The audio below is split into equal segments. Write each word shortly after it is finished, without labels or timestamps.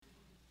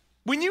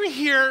When you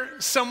hear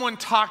someone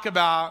talk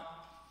about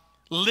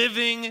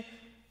living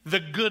the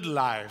good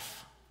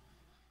life,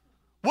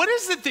 what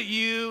is it that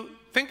you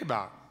think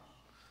about?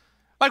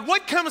 Like,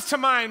 what comes to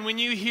mind when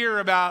you hear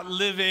about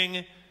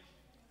living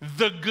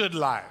the good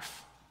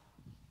life?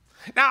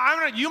 Now, I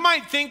don't know, you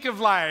might think of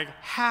like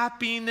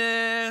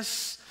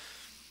happiness.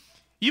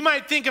 You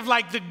might think of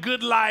like the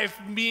good life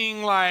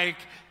being like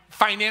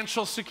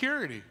financial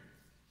security.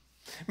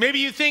 Maybe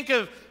you think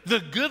of the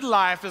good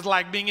life as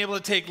like being able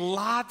to take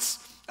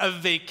lots of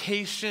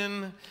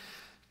vacations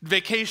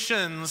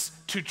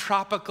to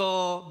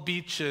tropical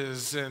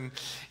beaches and,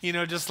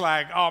 just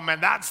like, oh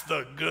man, that's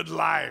the good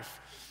life.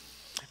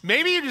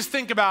 Maybe you just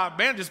think about,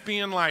 man, just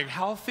being like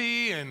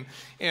healthy and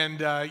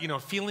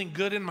feeling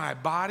good in my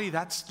body.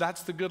 That's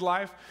the good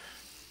life.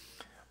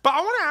 But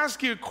I want to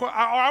ask you,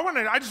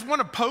 I just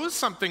want to pose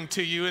something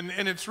to you,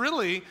 and it's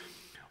really,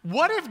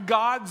 what if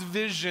God's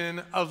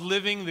vision of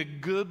living the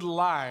good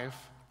life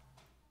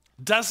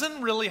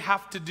doesn't really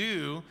have to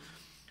do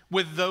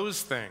with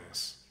those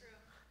things?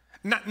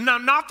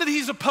 Not that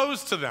he's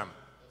opposed to them.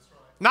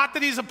 Not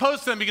that he's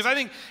opposed to them, because I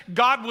think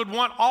God would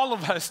want all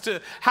of us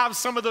to have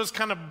some of those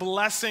kind of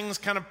blessings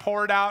kind of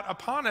poured out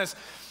upon us.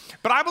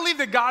 But I believe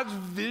that God's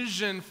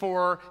vision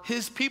for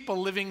his people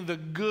living the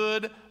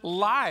good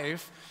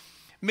life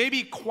may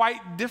be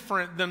quite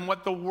different than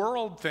what the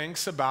world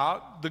thinks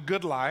about the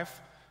good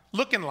life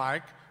looking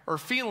like or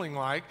feeling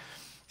like.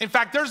 In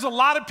fact, there's a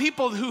lot of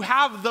people who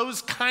have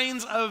those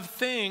kinds of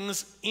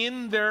things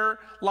in their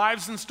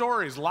lives and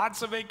stories.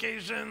 Lots of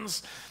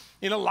vacations,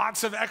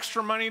 lots of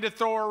extra money to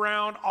throw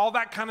around, all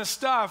that kind of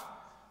stuff.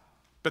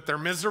 But they're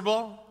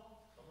miserable.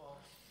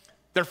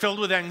 They're filled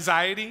with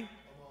anxiety.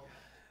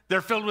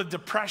 They're filled with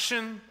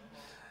depression.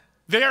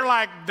 They're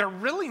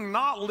really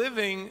not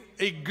living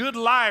a good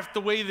life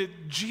the way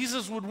that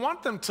Jesus would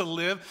want them to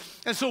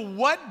live. And so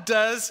what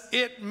does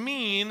it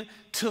mean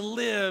to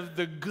live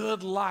the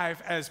good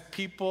life as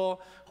people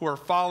who are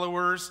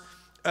followers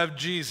of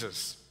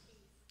Jesus?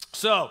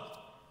 So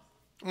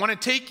I want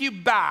to take you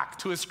back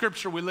to a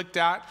scripture we looked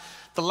at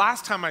the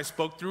last time I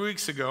spoke 3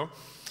 weeks ago.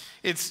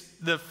 It's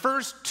the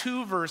first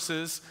 2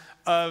 verses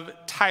of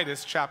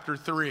Titus chapter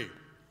 3.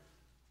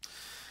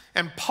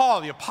 And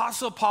Paul, the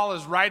Apostle Paul,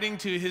 is writing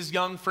to his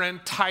young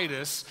friend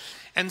Titus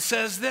and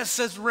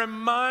says,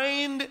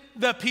 remind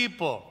the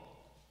people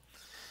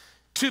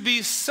to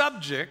be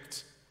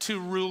subject to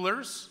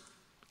rulers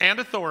and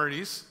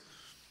authorities,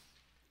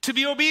 to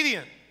be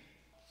obedient,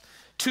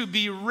 to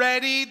be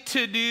ready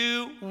to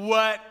do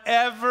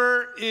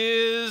whatever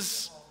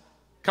is,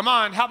 come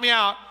on, help me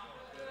out.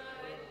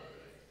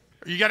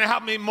 You got to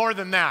help me more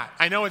than that.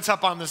 I know it's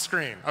up on the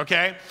screen,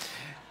 okay?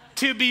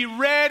 To be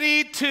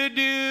ready to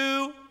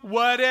do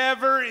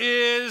whatever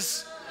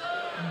is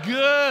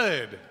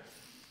good,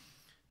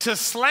 to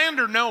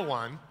slander no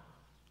one,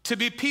 to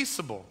be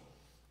peaceable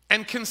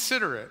and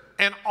considerate,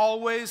 and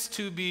always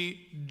to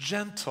be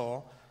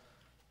gentle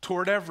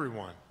toward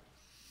everyone.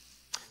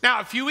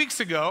 Now, a few weeks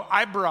ago,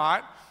 I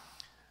brought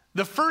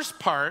the first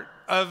part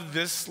of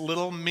this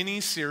little mini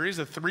series,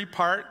 a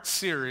 3-part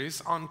series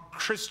on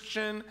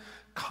Christian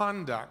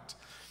conduct.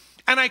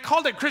 And I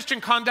called it Christian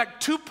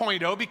Conduct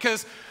 2.0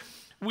 because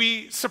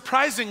we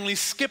surprisingly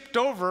skipped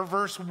over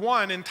verse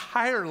 1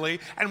 entirely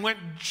and went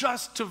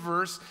just to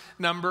verse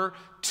number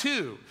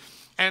 2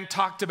 and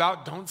talked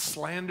about don't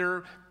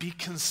slander, be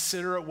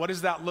considerate. What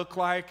does that look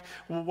like?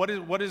 What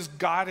does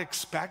God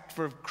expect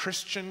for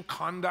Christian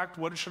conduct?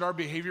 What should our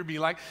behavior be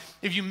like?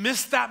 If you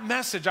missed that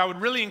message, I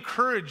would really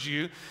encourage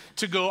you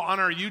to go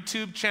on our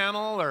YouTube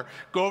channel or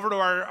go over to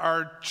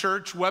our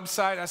church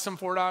website,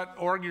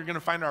 sm4.org. You're going to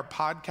find our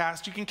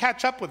podcast. You can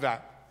catch up with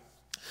that.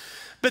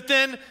 But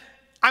then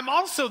I'm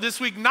also this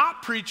week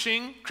not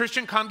preaching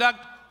Christian Conduct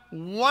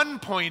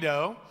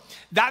 1.0.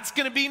 That's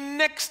going to be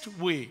next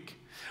week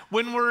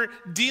when we're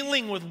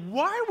dealing with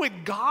why would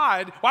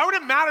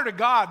it matter to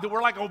God that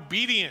we're like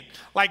obedient,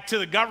 like to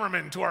the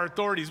government, to our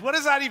authorities? What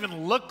does that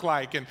even look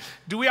like? And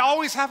do we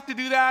always have to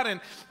do that? And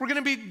we're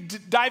going to be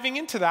diving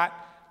into that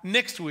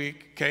next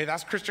week. Okay,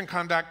 that's Christian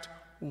Conduct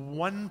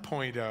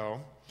 1.0.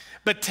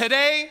 But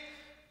today,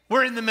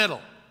 we're in the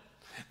middle.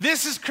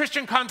 This is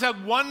Christian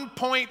Conduct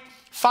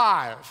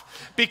 1.5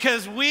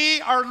 because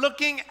we are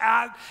looking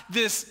at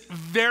this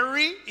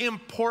very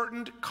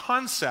important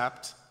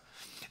concept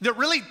that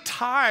really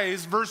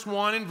ties verse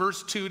 1 and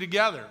verse 2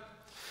 together.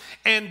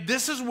 And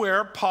this is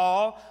where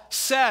Paul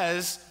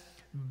says,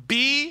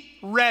 be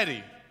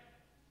ready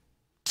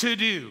to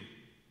do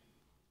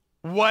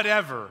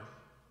whatever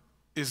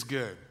is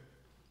good.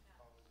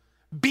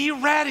 Be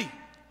ready.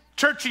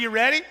 Church, are you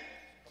ready?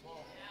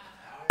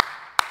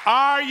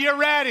 Are you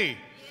ready?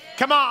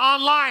 Come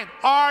on, online.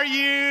 Are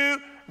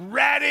you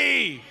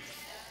ready?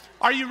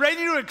 Are you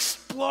ready to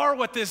explore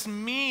what this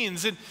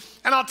means?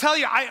 And I'll tell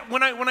you,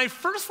 when I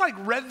first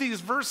read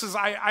these verses,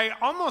 I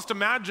almost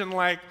imagined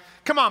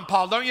come on,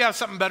 Paul, don't you have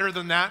something better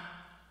than that?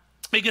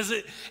 Because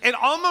it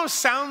almost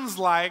sounds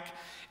like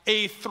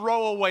a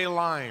throwaway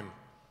line.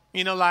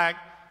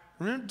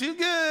 Do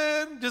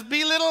good, just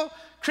be little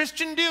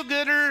Christian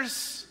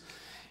do-gooders.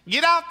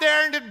 Get out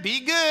there and just be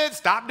good.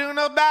 Stop doing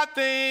those bad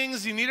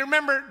things. You need to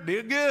remember,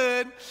 do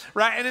good,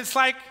 right? And it's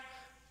like,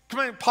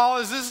 come on, Paul,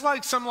 is this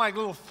like some like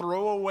little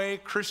throwaway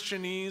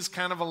Christianese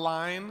kind of a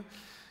line?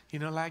 You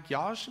know, like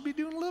y'all should be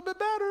doing a little bit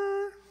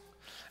better.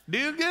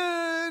 Do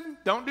good,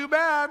 don't do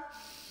bad.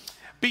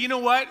 But you know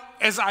what?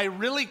 As I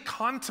really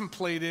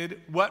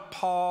contemplated what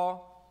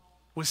Paul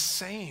was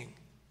saying,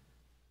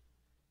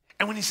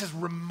 and when he says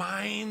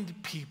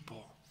remind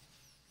people,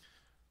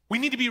 we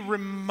need to be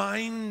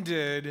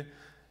reminded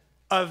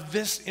of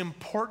this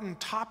important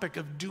topic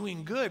of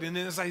doing good. And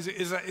as I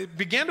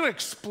began to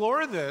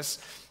explore this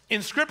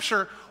in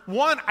Scripture,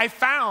 one, I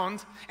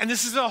found, and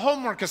this is a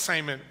homework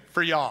assignment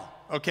for y'all,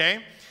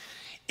 okay?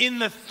 In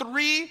the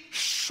 3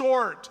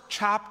 short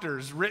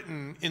chapters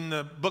written in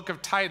the book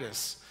of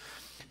Titus,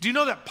 do you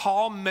know that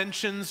Paul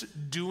mentions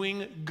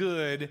doing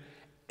good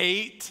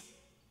 8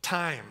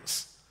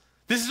 times?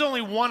 This is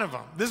only one of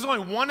them. This is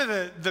only one of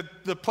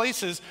the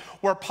places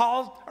where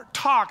Paul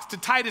talks to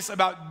Titus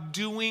about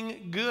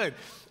doing good.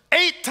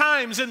 8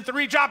 times in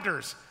 3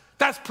 chapters.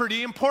 That's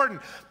pretty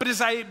important. But as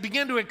I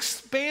began to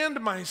expand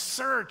my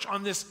search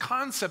on this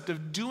concept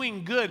of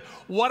doing good,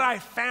 what I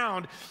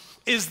found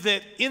is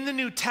that in the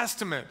New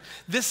Testament,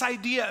 this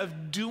idea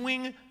of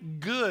doing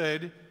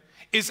good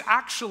is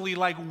actually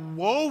like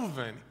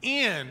woven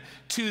in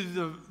to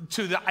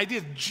the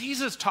idea.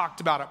 Jesus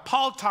talked about it,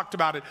 Paul talked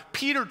about it,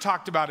 Peter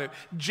talked about it,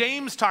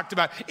 James talked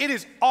about it. It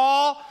is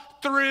all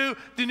through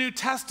the New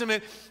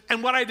Testament.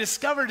 And what I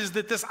discovered is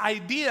that this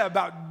idea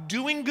about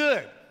doing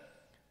good,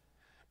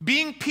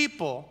 being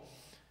people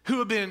who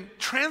have been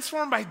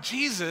transformed by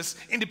Jesus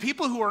into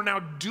people who are now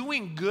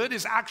doing good,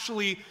 is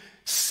actually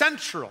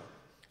central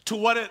to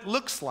what it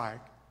looks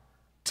like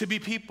to be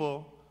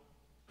people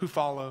who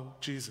follow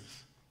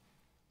Jesus.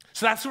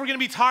 So that's what we're going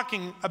to be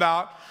talking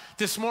about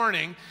this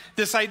morning,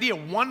 this idea,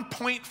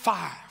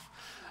 1.5,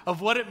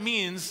 of what it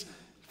means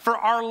for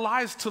our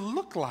lives to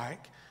look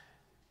like,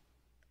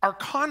 our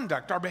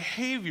conduct, our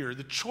behavior,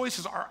 the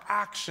choices, our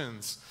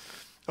actions,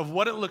 of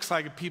what it looks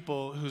like of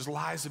people whose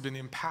lives have been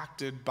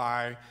impacted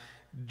by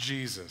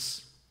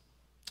Jesus.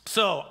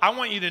 So I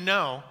want you to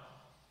know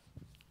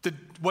that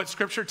what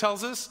Scripture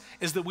tells us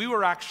is that we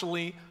were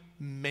actually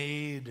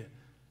made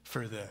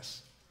for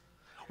this.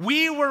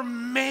 We were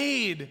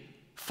made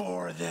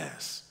for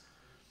this.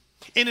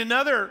 In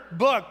another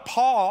book,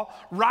 Paul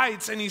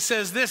writes, and he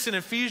says this in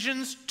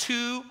Ephesians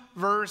 2,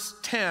 verse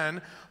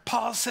 10,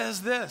 Paul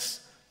says this,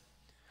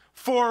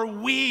 for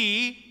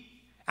we,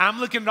 I'm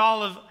looking at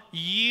all of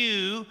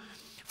you,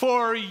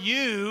 for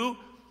you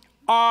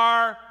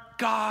are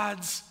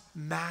God's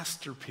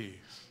masterpiece.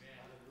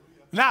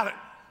 Isn't that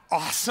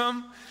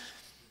awesome?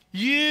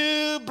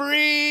 You,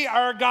 Bree,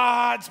 are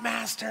God's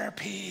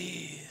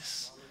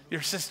masterpiece.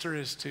 Your sister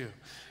is too.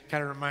 Got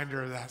to remind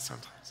her of that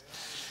sometimes.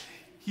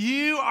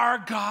 You are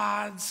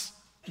God's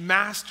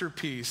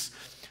masterpiece,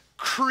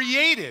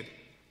 created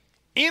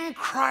in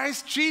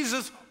Christ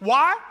Jesus.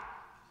 Why?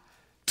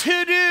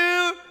 To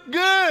do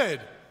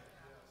good.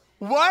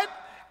 What?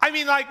 I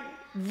mean, like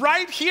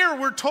right here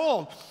we're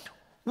told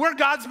we're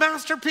God's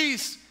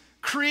masterpiece,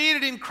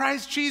 created in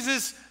Christ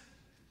Jesus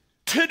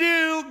to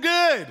do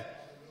good.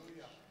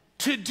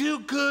 To do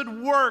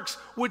good works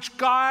which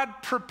God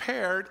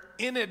prepared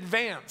in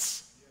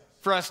advance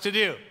for us to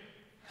do.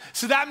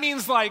 So that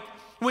means like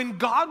when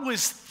God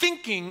was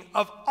thinking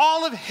of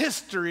all of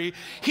history,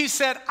 he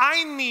said,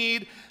 I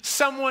need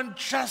someone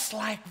just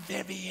like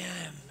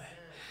Vivian.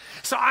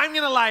 So I'm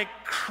going to like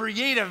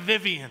create a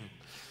Vivian.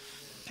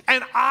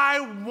 And I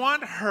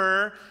want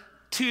her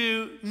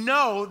to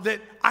know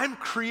that I'm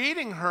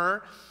creating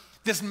her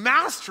this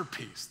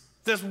masterpiece,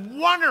 this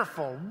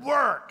wonderful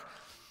work,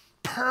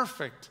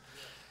 perfect,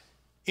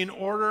 in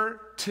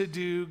order to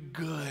do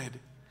good.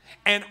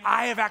 And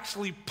I have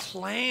actually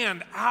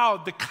planned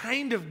out the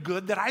kind of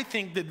good that I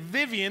think that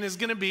Vivian is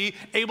going to be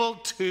able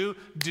to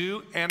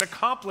do and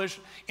accomplish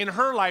in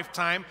her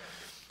lifetime.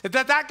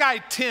 That guy,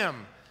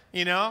 Tim,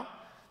 you know,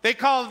 they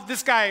call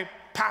this guy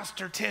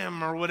Pastor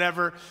Tim or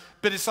whatever,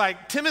 but it's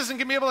like Tim isn't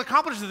going to be able to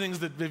accomplish the things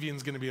that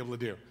Vivian's going to be able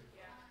to do.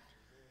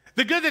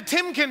 The good that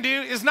Tim can do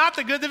is not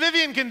the good that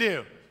Vivian can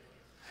do.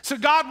 So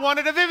God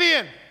wanted a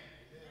Vivian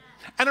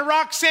and a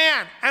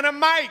Roxanne and a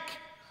Mike,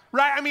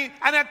 right? I mean,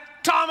 and a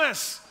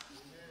Thomas.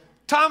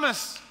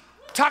 Thomas,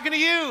 talking to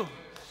you,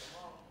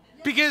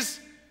 because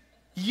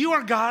you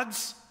are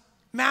God's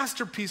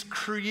masterpiece,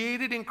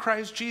 created in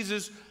Christ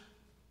Jesus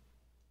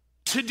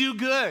to do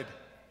good.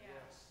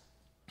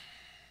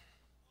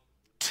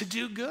 To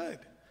do good.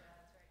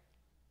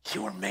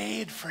 You were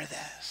made for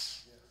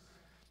this.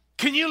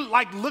 Can you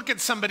like look at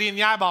somebody in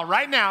the eyeball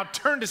right now,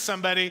 turn to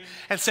somebody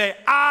and say,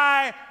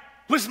 I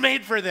was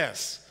made for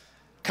this.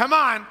 Come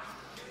on,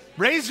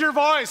 raise your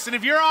voice. And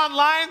if you're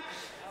online,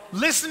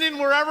 listening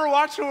wherever,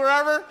 watching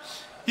wherever,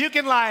 you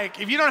can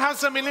like, if you don't have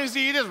somebody next to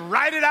you, just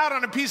write it out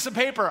on a piece of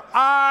paper.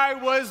 I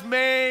was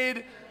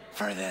made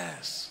for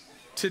this,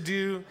 to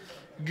do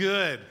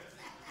good.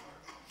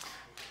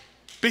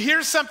 But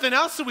here's something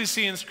else that we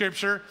see in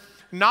Scripture.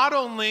 Not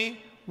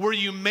only were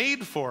you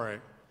made for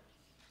it,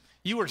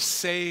 You were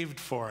saved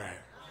for it.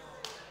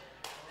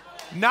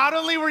 Not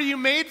only were you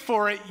made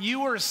for it,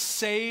 you were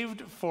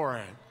saved for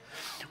it.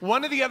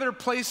 One of the other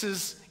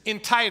places in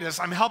Titus,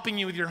 I'm helping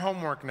you with your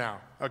homework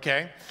now,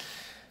 okay?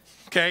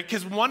 Okay,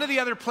 because one of the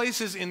other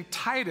places in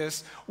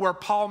Titus where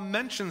Paul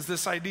mentions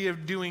this idea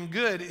of doing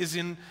good is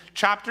in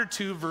chapter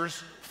 2,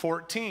 verse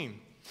 14.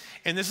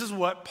 And this is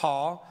what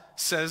Paul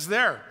says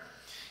there.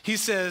 He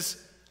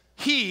says,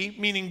 he,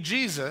 meaning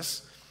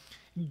Jesus,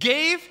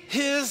 gave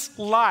his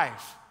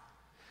life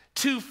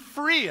to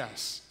free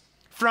us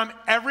from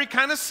every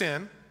kind of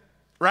sin,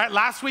 right?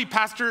 Last week,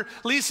 Pastor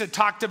Lisa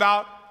talked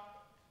about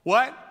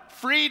what?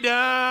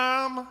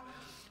 Freedom.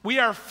 We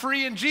are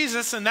free in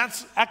Jesus, and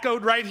that's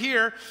echoed right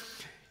here.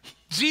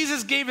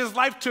 Jesus gave his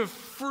life to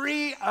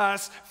free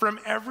us from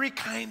every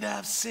kind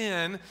of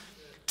sin,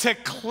 to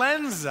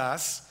cleanse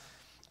us,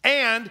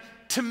 and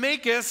to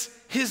make us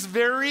his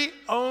very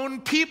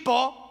own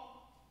people,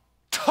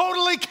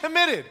 totally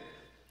committed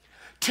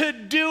to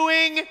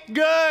doing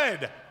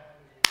good.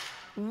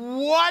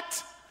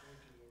 What?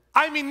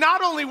 I mean,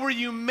 not only were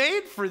you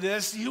made for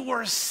this, you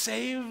were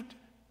saved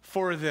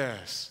for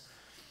this.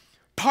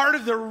 Part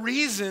of the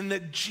reason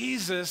that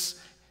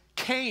Jesus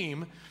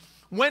came,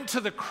 went to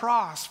the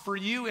cross for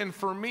you and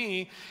for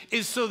me,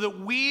 is so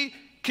that we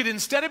could,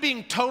 instead of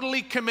being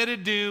totally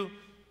committed to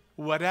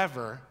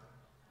whatever,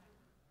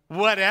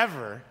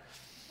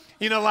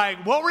 you know,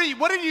 like,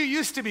 what did you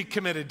used to be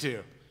committed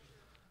to?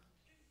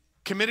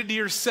 Committed to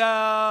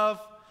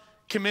yourself,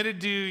 committed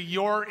to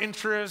your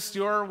interests,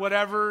 your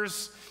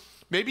whatevers.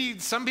 Maybe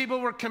some people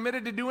were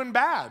committed to doing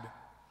bad.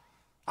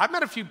 I've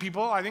met a few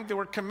people, I think they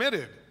were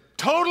committed,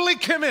 totally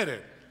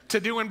committed to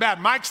doing bad.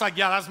 Mike's like,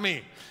 yeah, that's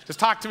me. Just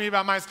talk to me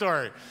about my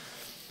story.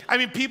 I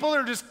mean, people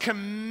are just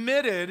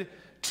committed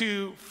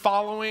to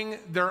following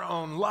their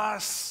own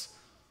lusts,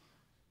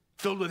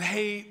 filled with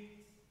hate,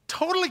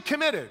 totally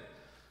committed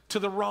to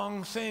the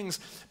wrong things.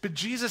 But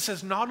Jesus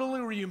says, not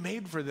only were you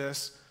made for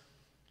this,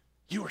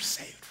 you were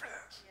saved for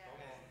this.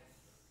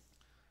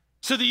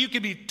 So that you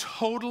could be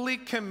totally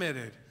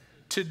committed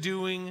to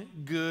doing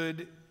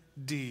good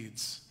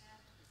deeds.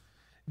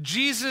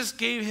 Jesus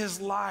gave his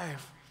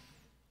life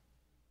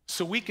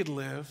so we could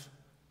live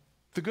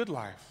the good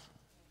life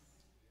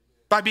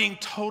by being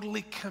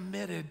totally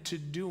committed to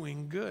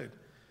doing good.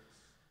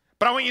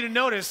 But I want you to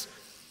notice,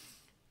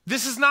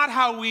 this is not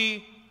how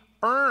we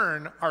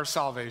earn our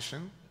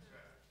salvation.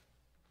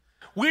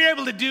 We're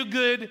able to do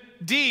good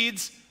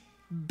deeds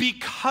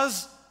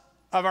because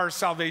of our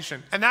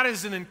salvation. And that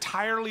is an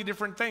entirely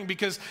different thing,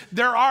 because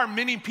there are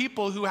many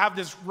people who have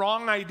this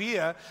wrong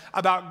idea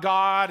about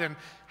God and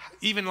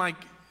even like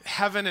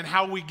heaven and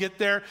how we get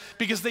there,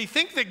 because they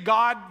think that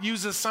God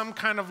uses some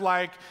kind of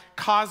like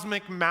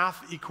cosmic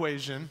math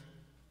equation,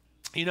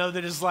 you know,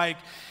 that is like,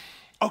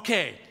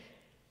 okay,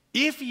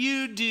 if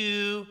you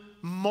do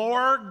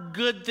more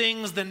good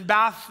things than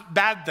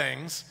bad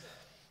things,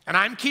 and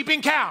I'm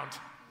keeping count,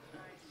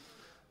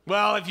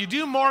 well, if you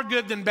do more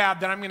good than bad,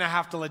 then I'm going to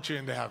have to let you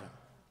into heaven.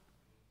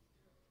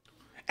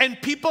 And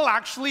people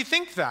actually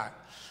think that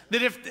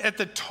if at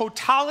the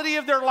totality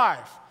of their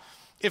life,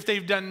 if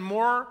they've done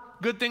more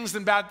good things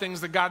than bad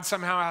things, that God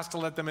somehow has to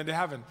let them into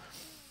heaven.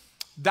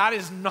 That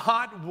is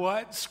not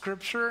what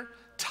Scripture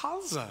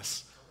tells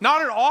us.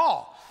 Not at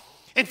all.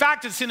 In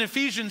fact, it's in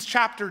Ephesians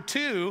chapter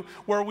 2,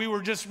 where we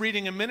were just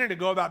reading a minute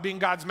ago about being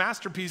God's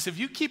masterpiece. If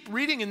you keep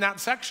reading in that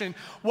section,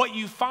 what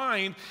you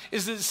find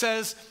is that it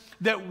says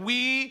that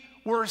we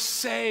were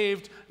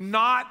saved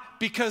not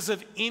because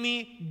of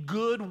any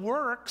good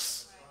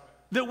works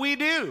that we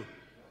do.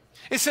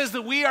 It says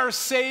that we are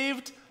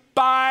saved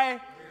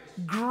by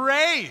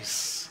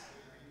grace.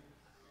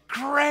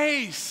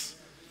 Grace.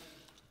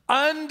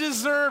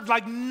 Undeserved.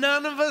 Like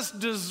none of us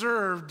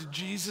deserved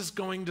Jesus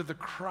going to the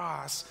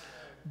cross,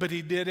 but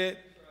he did it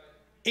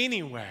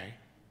anyway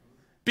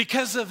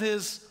because of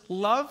his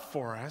love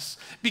for us,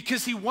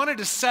 because he wanted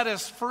to set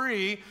us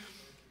free.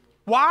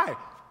 Why?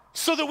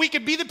 So that we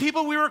could be the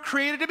people we were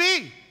created to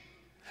be.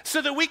 So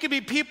that we could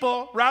be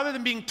people, rather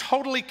than being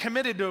totally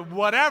committed to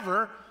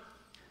whatever,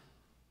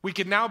 we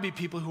could now be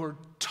people who are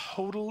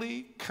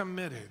totally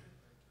committed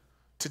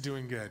to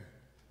doing good.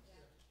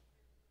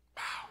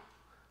 Wow.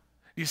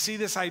 You see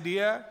this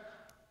idea?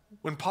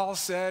 When Paul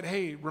said,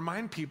 hey,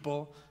 remind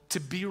people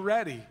to be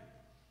ready.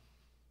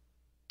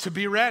 To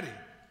be ready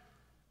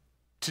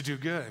to do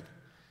good.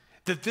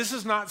 That this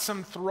is not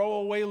some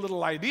throwaway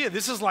little idea.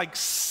 This is like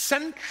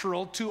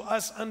central to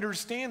us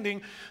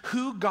understanding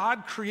who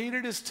God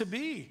created us to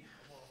be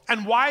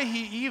and why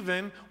he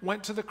even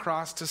went to the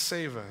cross to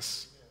save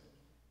us.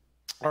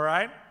 All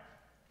right?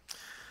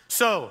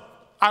 So,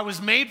 I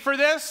was made for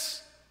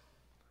this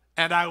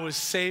and I was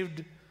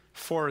saved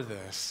for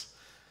this.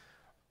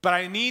 But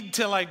I need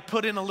to like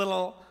put in a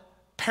little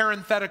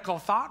parenthetical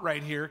thought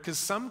right here, because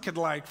some could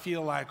like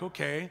feel like,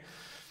 okay,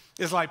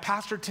 is like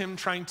Pastor Tim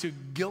trying to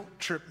guilt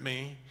trip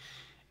me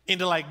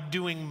into like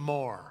doing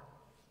more.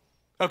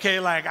 Okay,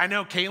 like I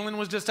know Kaylin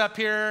was just up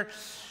here,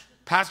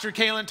 Pastor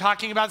Kaylin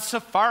talking about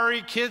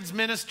Safari Kids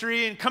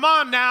Ministry, and come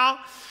on now.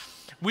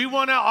 We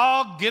want to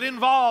all get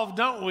involved,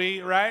 don't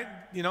we, right?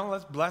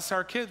 Let's bless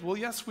our kids. Well,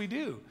 yes, we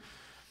do.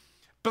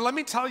 But let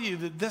me tell you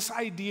that this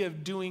idea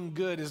of doing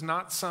good is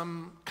not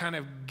some kind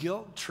of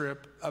guilt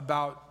trip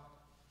about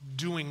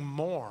doing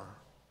more.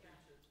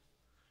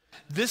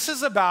 This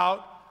is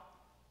about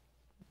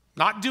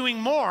not doing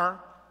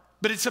more,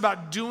 but it's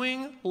about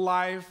doing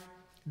life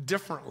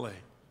differently.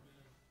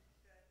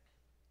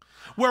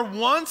 Where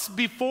once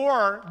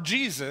before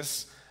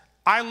Jesus,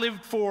 I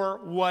lived for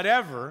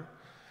whatever,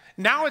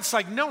 now it's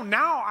like, no,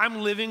 now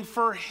I'm living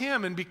for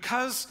him. And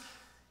because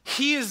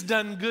he has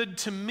done good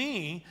to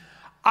me,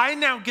 I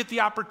now get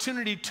the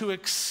opportunity to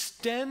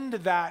extend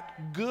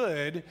that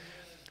good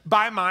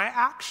by my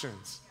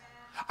actions.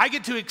 I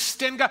get to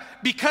extend God.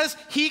 Because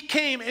he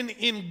came and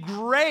in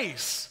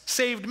grace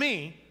saved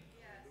me,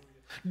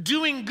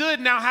 doing good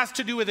now has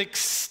to do with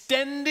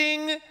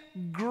extending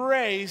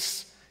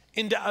grace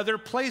into other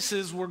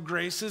places where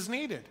grace is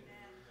needed.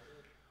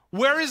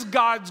 Where is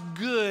God's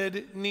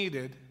good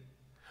needed?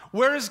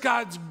 Where is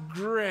God's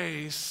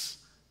grace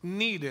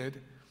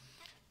needed?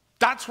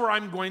 That's where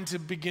I'm going to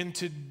begin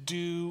to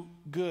do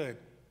good.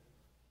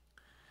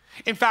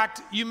 In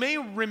fact, you may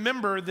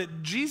remember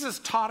that Jesus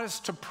taught us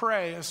to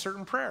pray a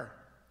certain prayer.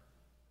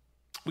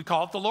 We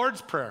call it the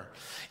Lord's Prayer.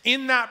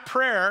 In that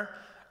prayer,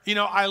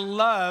 I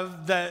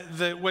love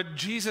that what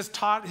Jesus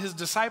taught his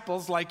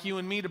disciples, like you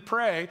and me, to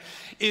pray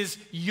is,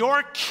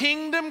 your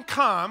kingdom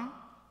come,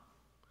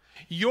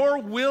 your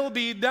will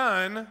be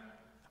done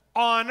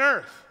on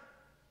earth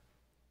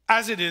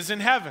as it is in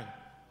heaven.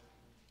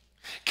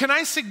 Can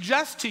I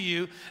suggest to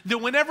you that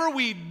whenever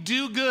we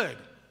do good,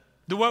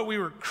 what we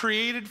were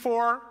created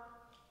for,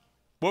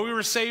 what we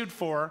were saved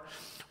for,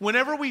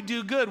 whenever we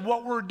do good,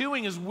 what we're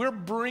doing is we're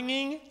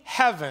bringing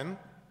heaven,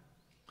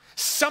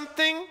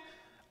 something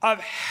of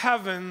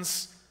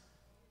heaven's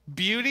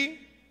beauty,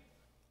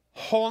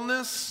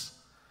 wholeness,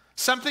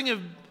 something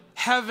of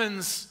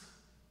heaven's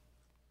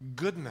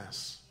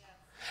goodness.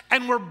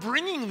 And we're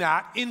bringing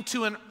that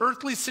into an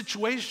earthly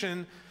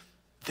situation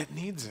that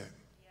needs it.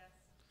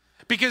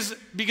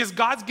 Because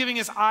God's giving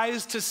us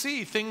eyes to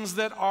see things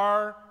that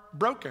are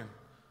broken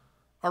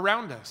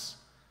around us.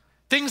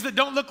 Things that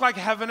don't look like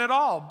heaven at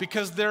all,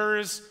 because there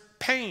is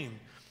pain,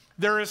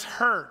 there is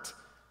hurt,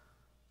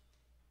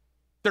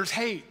 there's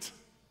hate,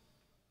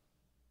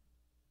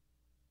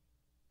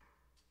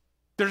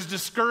 there's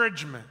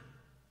discouragement.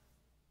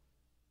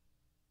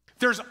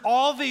 There's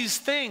all these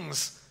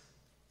things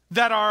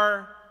that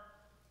are,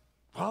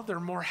 they're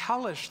more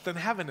hellish than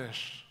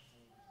heavenish.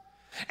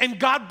 And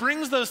God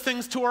brings those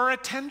things to our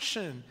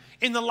attention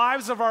in the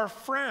lives of our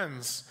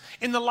friends,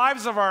 in the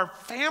lives of our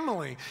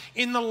family,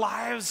 in the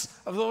lives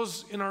of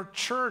those in our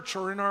church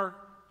or in our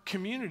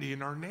community,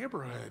 in our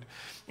neighborhood.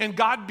 And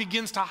God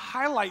begins to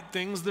highlight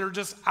things that are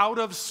just out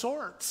of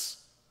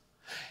sorts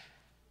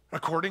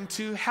according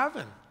to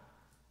heaven.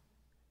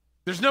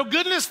 There's no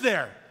goodness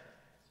there.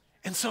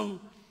 And so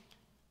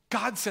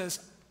God says,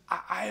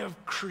 I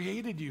have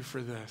created you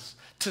for this,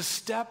 to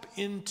step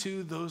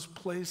into those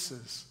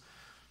places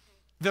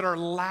that are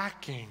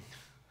lacking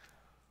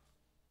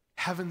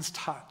heaven's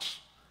touch.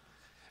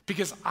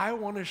 Because I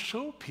want to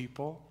show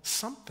people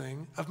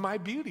something of my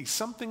beauty,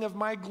 something of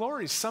my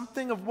glory,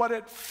 something of what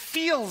it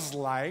feels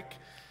like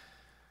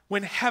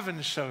when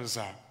heaven shows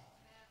up.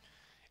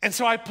 And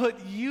so I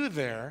put you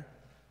there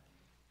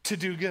to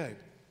do good,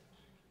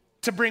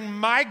 to bring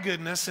my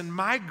goodness and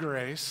my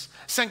grace,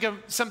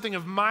 something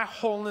of my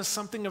wholeness,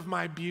 something of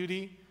my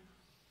beauty,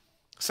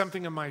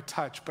 something of my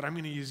touch, but I'm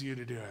going to use you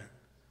to do it.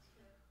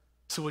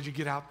 So would you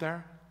get out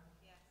there,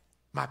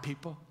 my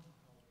people,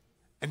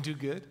 and do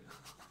good?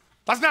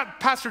 That's not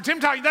Pastor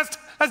Tim talking, that's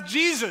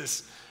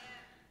Jesus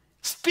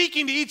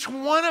speaking to each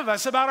one of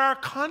us about our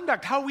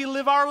conduct, how we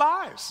live our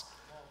lives.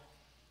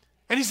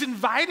 And he's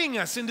inviting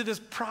us into this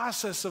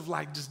process of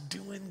just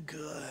doing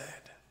good,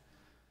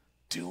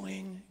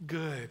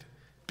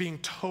 being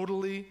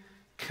totally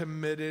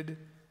committed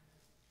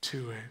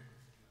to it.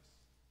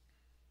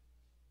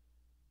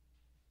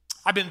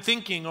 I've been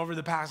thinking over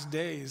the past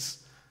days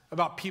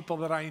about people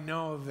that I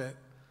know that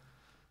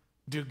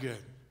do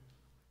good.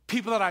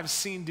 People that I've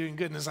seen doing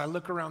good. And as I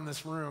look around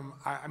this room,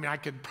 I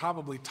could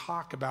probably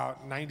talk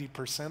about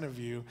 90% of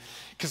you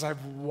because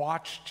I've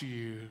watched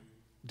you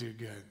do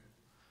good.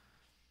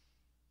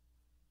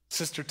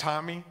 Sister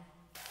Tommy,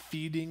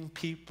 feeding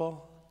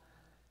people,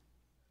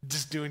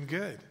 just doing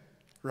good,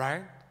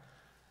 right?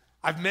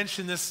 I've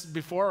mentioned this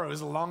before. It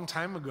was a long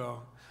time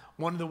ago.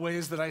 One of the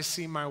ways that I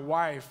see my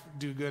wife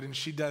do good, and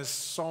she does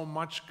so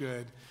much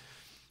good,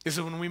 is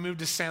that when we moved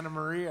to Santa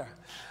Maria,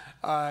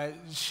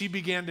 she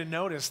began to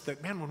notice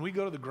that, man, when we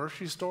go to the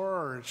grocery store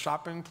or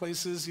shopping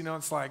places,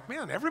 it's like,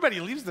 man, everybody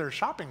leaves their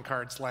shopping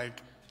carts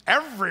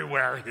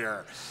everywhere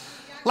here.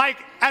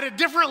 At a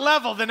different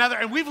level than other,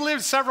 and we've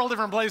lived several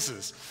different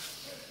places.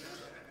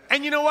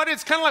 And you know what?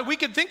 It's kind of like we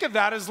could think of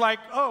that as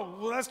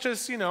that's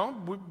just,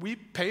 we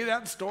pay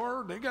that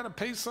store. They got to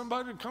pay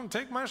somebody to come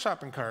take my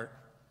shopping cart.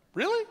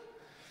 Really?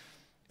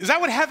 Is that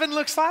what heaven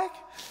looks like?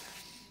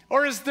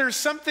 Or is there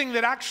something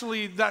that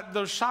actually, that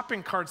those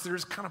shopping carts that are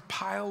just kind of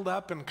piled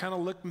up and kind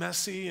of look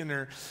messy, and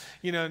are,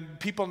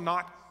 people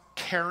not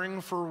caring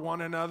for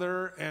one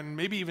another, and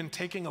maybe even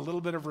taking a little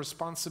bit of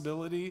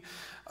responsibility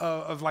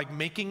of like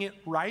making it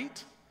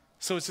right?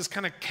 So it's just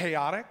kind of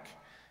chaotic,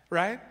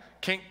 right?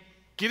 Can't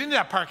get into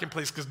that parking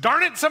place because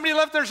darn it, somebody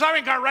left their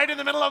shopping cart right in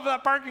the middle of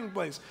that parking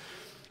place.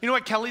 You know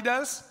what Kelly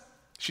does?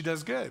 She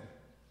does good.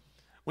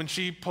 When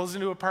she pulls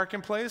into a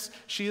parking place,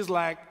 she is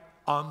like,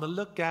 on the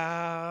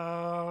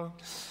lookout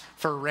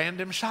for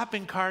random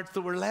shopping carts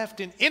that were left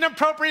in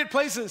inappropriate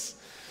places.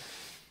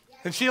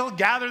 And she'll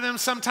gather them.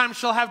 Sometimes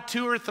she'll have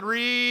 2 or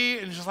 3,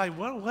 and she's like,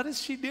 what does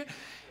she do?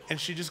 And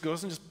she just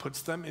goes and just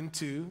puts them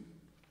into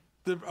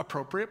the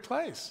appropriate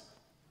place.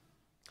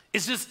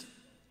 It's just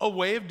a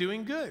way of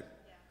doing good.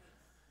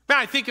 Now,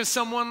 I think of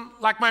someone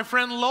like my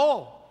friend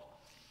Lowell,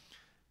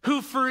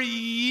 who for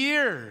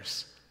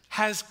years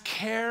has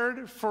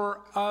cared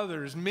for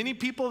others. Many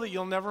people that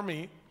you'll never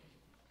meet,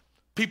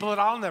 people that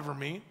I'll never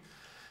meet,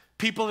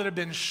 people that have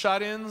been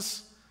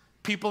shut-ins,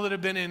 people that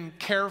have been in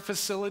care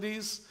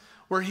facilities,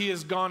 where he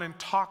has gone and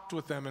talked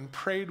with them and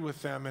prayed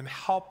with them and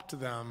helped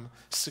them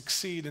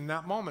succeed in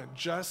that moment,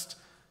 just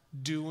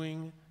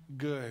doing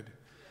good.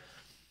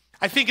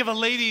 I think of a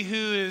lady who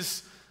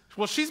is,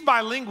 well, she's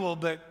bilingual,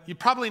 but you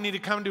probably need to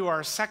come to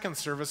our second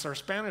service, our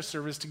Spanish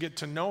service, to get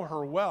to know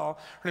her well.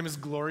 Her name is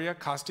Gloria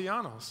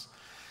Castellanos.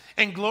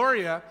 And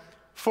Gloria,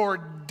 for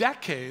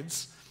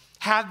decades,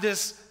 had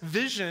this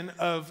vision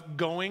of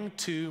going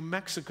to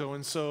Mexico.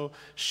 And so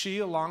she,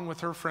 along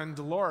with her friend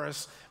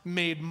Dolores,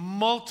 made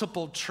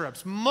multiple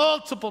trips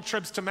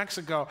to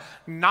Mexico,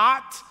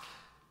 not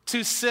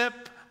to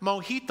sip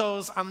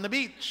mojitos on the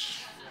beach,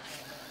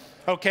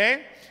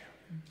 okay?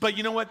 But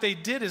you know what they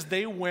did is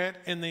they went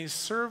and they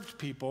served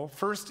people,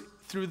 first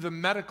through the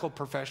medical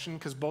profession,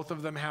 because both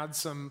of them had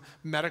some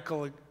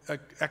medical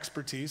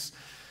expertise,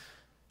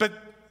 but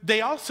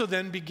they also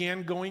then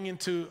began going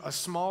into a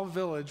small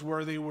village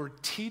where they were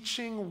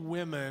teaching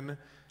women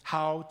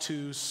how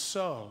to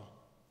sew,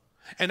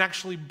 and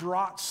actually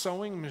brought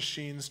sewing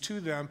machines to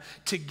them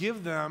to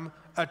give them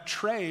a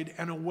trade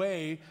and a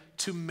way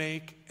to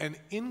make an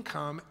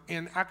income.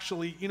 And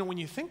actually, when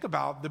you think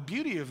about the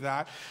beauty of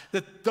that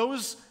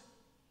those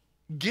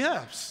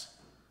gifts,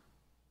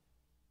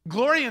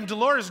 Gloria and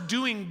Dolores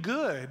doing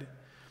good,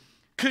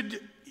 could,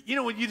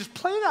 when you just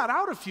play that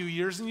out a few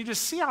years and you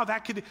just see how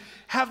that could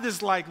have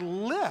this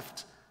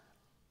lift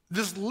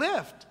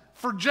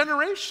for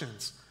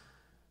generations.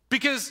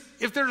 Because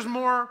if there's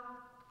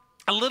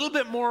a little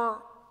bit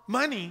more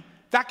money,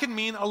 that can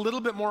mean a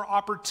little bit more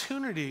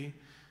opportunity,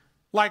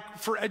 like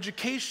for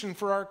education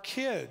for our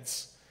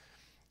kids.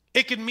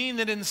 It could mean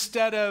that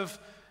instead of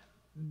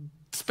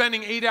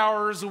spending 8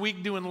 hours a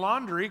week doing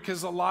laundry,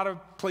 because a lot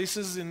of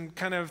places in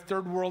kind of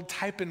third world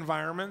type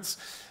environments,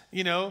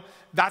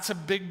 that's a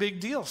big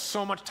deal.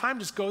 So much time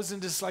just goes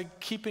into just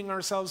keeping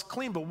ourselves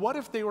clean. But what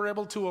if they were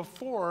able to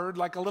afford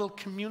a little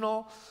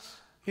communal,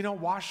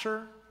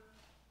 washing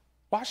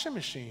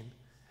machine?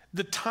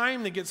 The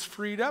time that gets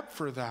freed up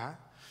for that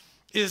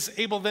is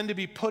able then to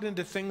be put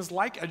into things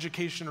like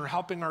education or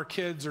helping our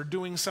kids or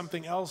doing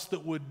something else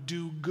that would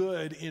do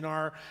good in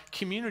our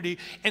community.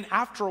 And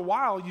after a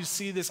while, you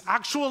see this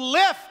actual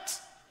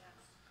lift.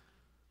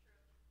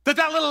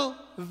 That little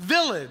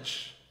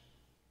village,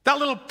 that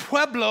little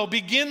pueblo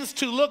begins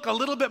to look a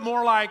little bit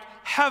more like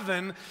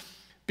heaven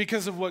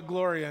because of what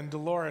Gloria and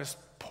Dolores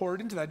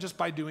poured into that just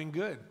by doing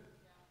good.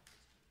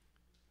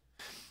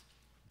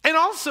 And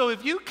also,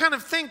 if you kind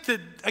of think that,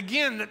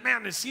 again, that,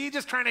 man, is he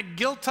just trying to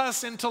guilt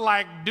us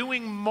into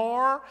doing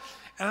more?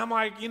 And I'm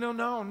like,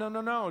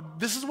 no.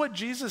 This is what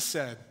Jesus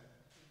said.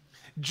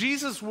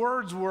 Jesus'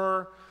 words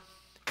were,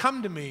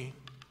 come to me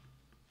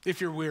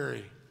if you're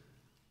weary.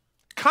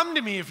 Come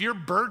to me if you're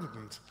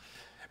burdened,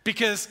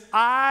 because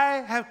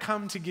I have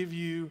come to give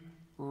you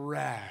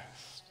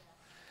rest.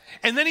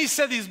 And then he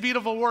said these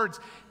beautiful words,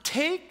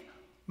 take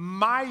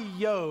my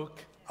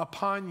yoke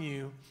upon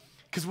you,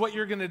 because what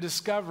you're going to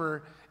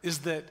discover is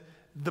that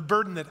the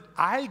burden that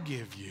I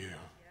give you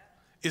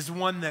is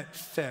one that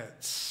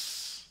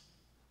fits.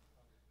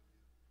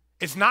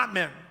 It's not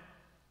meant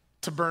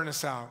to burn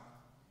us out.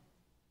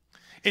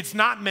 It's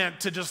not meant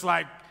to just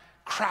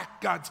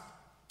God's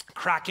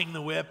cracking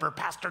the whip, or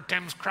Pastor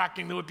Tim's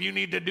cracking the whip, you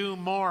need to do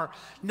more.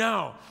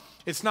 No,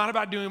 it's not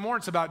about doing more.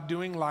 It's about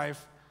doing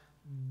life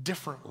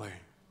differently.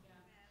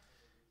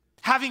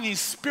 Having these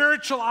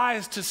spiritual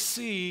eyes to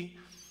see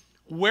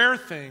where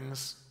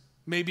things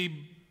may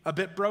be a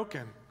bit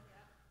broken,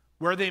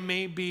 where they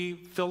may be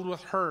filled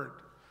with hurt,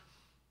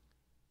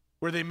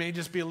 where they may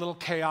just be a little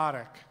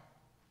chaotic.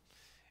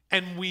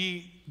 And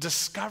we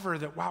discover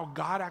that, wow,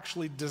 God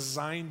actually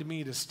designed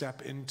me to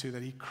step into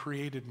that. He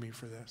created me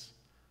for this.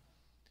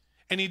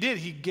 And he did.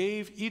 He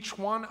gave each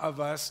one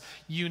of us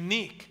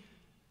unique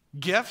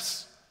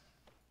gifts,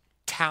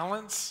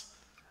 talents,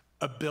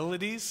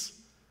 abilities,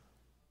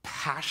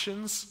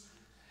 passions.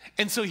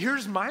 And so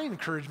here's my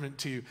encouragement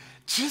to you.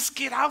 Just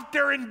get out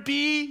there and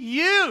be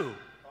you.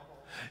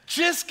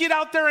 Just get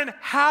out there and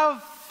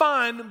have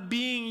fun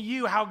being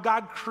you, how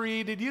God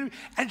created you,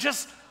 and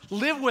just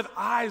live with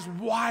eyes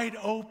wide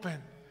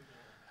open.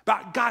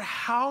 About, God,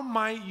 how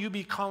might you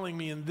be calling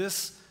me in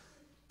this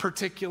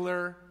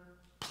particular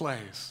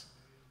place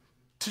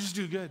to just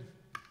do good?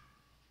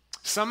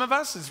 Some of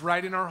us is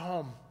right in our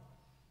home.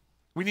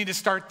 We need to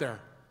start there.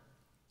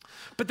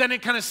 But then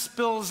it kind of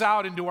spills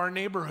out into our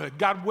neighborhood.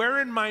 God, where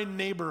in my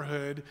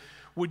neighborhood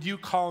would you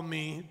call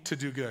me to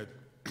do good?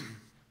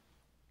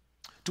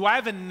 Do I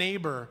have a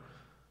neighbor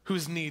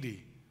who's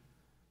needy?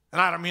 And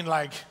I don't mean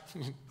like,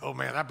 oh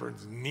man, that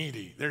person's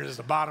needy. They're just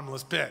a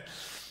bottomless pit.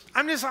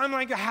 I'm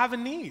like, I have a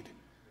need.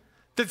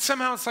 That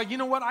somehow it's like, you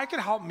know what? I could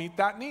help meet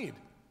that need.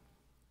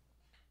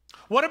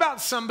 What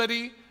about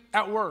somebody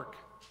at work?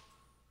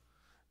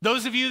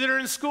 Those of you that are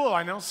in school,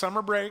 I know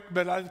summer break,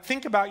 but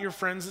think about your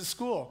friends at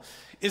school.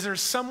 Is there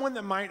someone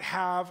that might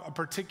have a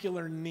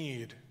particular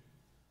need?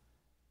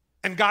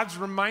 And God's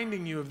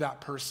reminding you of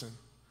that person.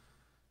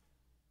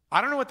 I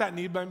don't know what that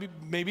need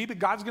may be, but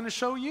God's going to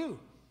show you.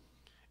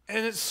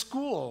 And at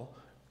school,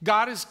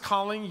 God is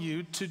calling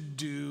you to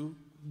do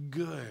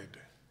good.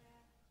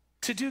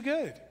 To do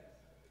good.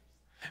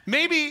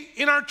 Maybe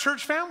in our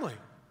church family.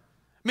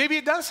 Maybe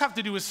it does have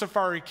to do with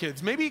Safari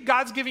Kids. Maybe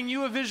God's giving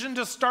you a vision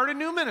to start a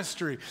new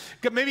ministry.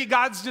 Maybe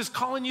God's just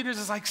calling you to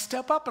just like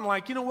step up and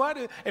like, you know what?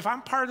 If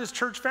I'm part of this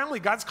church family,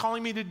 God's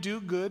calling me to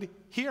do good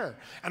here.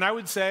 And I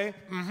would say,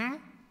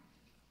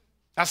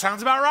 that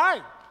sounds about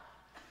right.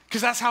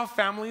 Because that's how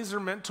families are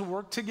meant to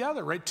work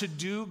together, right? To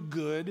do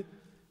good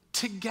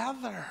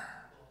together.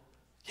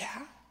 Yeah?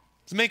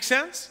 Does it make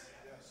sense?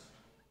 Yes.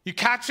 You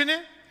catching it?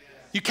 Yes.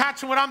 You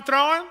catching what I'm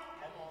throwing?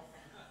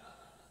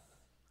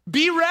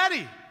 Be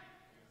ready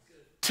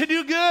to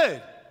do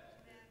good.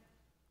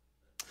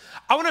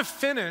 I want to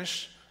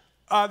finish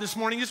this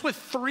morning just with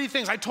 3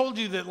 things. I told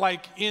you that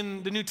like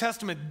in the New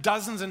Testament,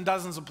 dozens and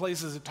dozens of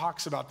places it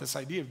talks about this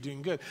idea of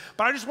doing good.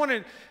 But I just want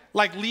to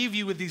like leave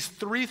you with these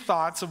 3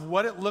 thoughts of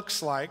what it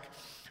looks like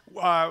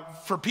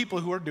for people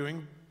who are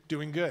doing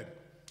good.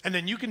 And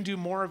then you can do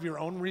more of your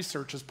own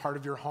research as part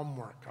of your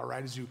homework, all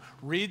right? As you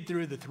read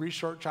through the 3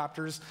 short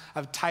chapters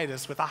of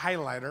Titus with a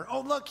highlighter.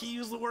 Oh, look, he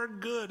used the word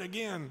good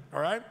again,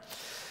 all right?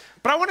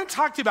 But I want to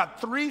talk to you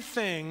about 3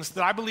 things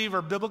that I believe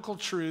are biblical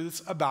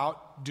truths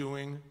about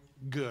doing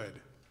good.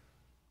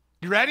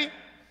 You ready?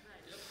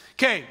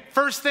 Okay,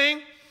 first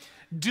thing,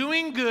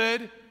 doing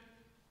good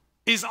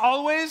is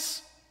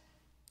always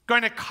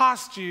going to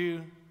cost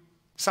you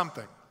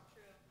something.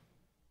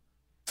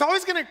 It's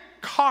always going to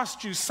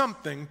cost you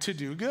something to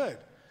do good.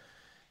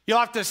 You'll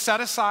have to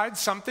set aside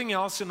something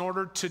else in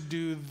order to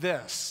do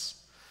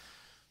this.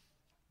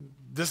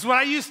 This is what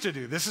I used to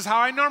do. This is how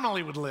I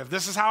normally would live.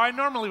 This is how I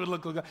normally would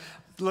look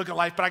at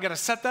life. But I got to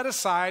set that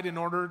aside in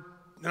order,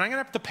 and I'm going to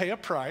have to pay a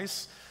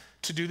price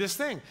to do this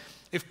thing.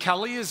 If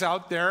Kelly is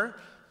out there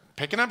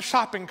picking up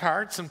shopping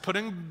carts and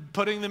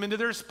putting them into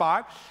their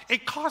spot,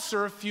 it costs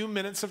her a few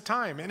minutes of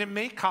time. And it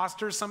may cost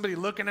her somebody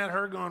looking at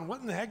her going,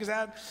 what in the heck is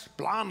that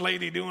blonde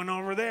lady doing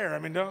over there? I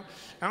mean, don't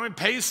we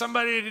pay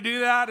somebody to do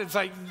that? It's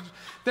like,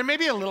 there may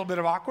be a little bit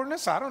of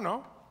awkwardness. I don't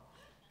know.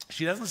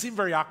 She doesn't seem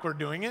very awkward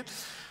doing it.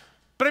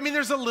 But I mean,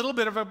 there's a little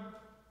bit of a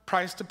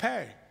price to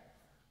pay.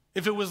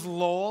 If it was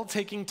Lowell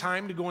taking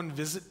time to go and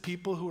visit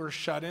people who are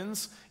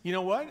shut-ins, you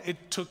know what?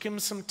 It took him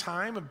some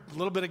time, a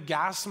little bit of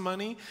gas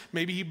money.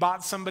 Maybe he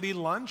bought somebody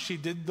lunch. He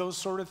did those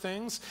sort of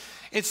things.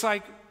 It's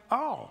like,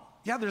 oh,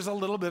 yeah, there's a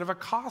little bit of a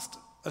cost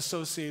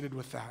associated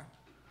with that.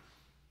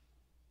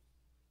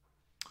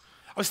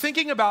 I was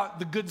thinking about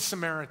the Good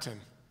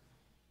Samaritan.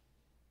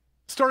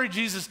 Story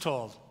Jesus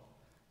told.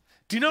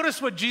 Do you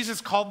notice what Jesus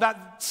called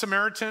that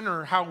Samaritan,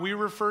 or how we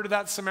refer to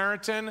that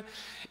Samaritan?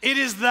 It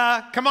is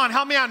the, come on,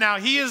 help me out now.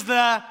 He is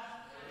the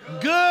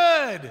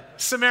good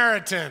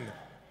Samaritan.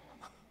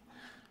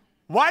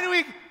 Why do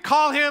we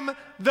call him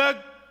the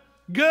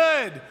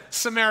good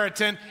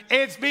Samaritan?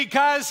 It's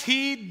because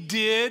he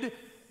did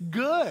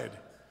good.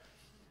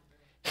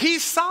 He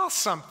saw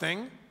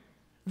something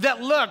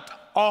that looked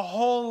a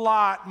whole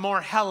lot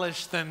more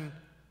hellish than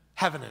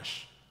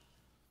heavenish.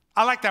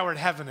 I like that word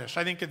heavenish.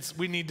 I think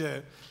we need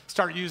to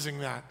start using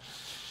that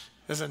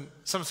as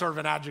some sort of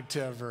an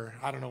adjective, or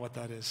I don't know what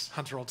that is.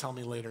 Hunter will tell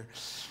me later.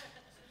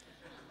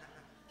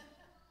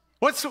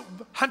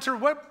 Hunter,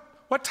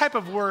 what type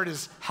of word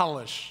is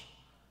hellish?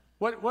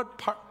 What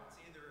part?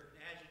 It's either an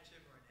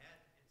adjective or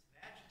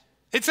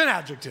it's an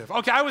adjective. It's an adjective.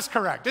 Okay, I was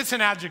correct. It's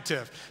an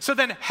adjective. So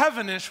then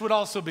heavenish would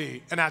also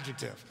be an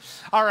adjective.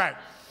 All right.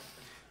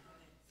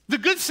 The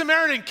Good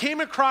Samaritan came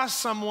across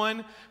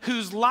someone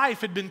whose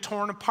life had been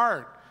torn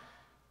apart.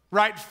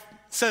 Right?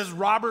 Says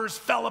robbers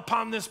fell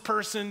upon this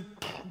person,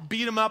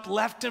 beat him up,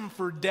 left him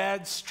for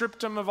dead,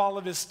 stripped him of all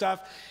of his stuff.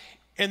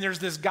 And there's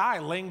this guy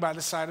laying by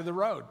the side of the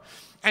road.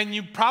 And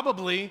you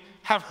probably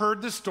have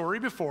heard this story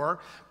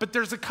before, but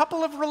there's a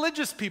couple of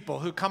religious people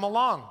who come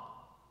along.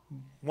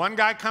 One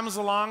guy comes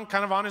along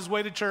kind of on his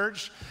way to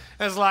church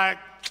and is like,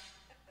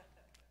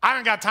 I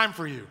don't got time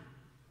for you.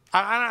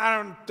 I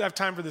don't have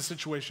time for this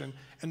situation,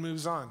 and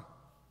moves on.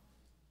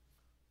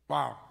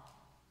 Wow.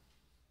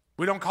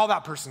 We don't call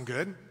that person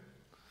good.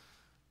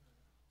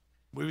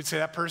 We would say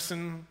that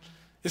person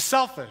is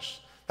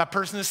selfish. That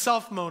person is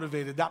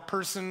self-motivated. That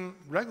person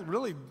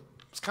really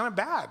is kind of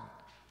bad,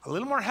 a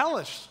little more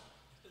hellish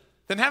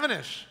than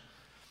heavenish.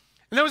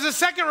 And there was a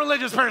second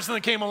religious person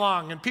that came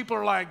along, and people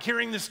are like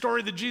hearing the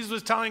story that Jesus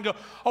was telling, go,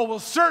 oh, well,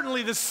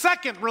 certainly the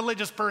second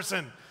religious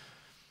person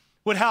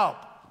would help.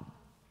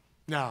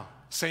 No,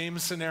 same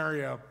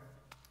scenario.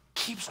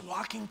 Keeps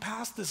walking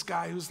past this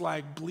guy who's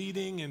like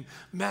bleeding and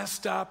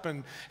messed up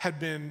and had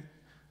been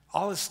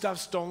all his stuff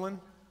stolen.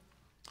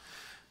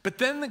 But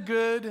then the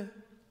good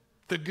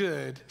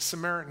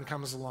Samaritan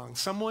comes along,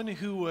 someone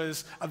who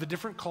was of a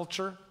different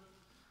culture.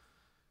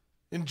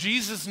 And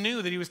Jesus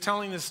knew that he was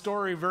telling this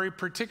story very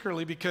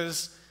particularly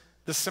because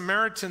the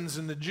Samaritans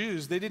and the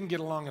Jews, they didn't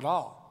get along at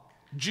all.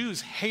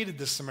 Jews hated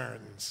the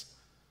Samaritans.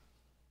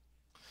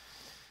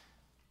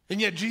 And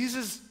yet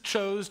Jesus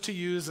chose to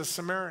use a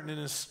Samaritan in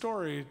his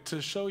story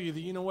to show you that,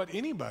 you know what,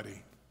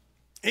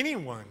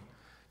 anyone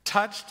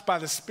touched by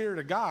the Spirit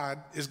of God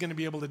is going to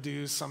be able to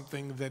do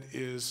something that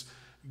is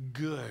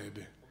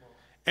good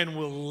and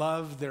will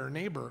love their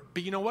neighbor.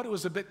 But you know what? It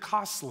was a bit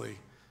costly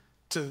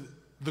to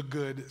the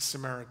good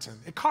Samaritan.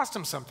 It cost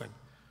him something.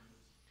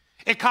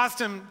 It cost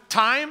him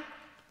time,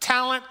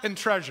 talent, and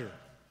treasure.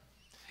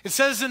 It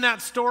says in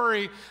that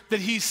story that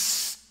he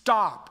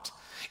stopped.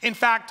 In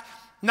fact,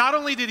 not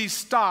only did he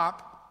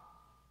stop,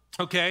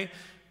 okay,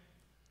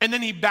 and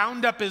then he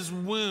bound up his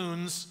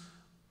wounds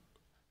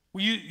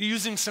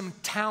using some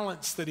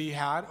talents that he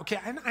had. Okay,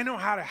 I know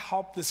how to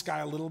help this guy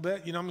a little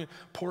bit. You know, I'm going to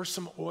pour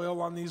some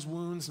oil on these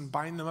wounds and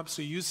bind them up.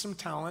 So he used some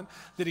talent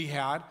that he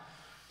had.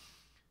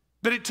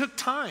 But it took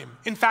time.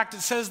 In fact,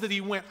 it says that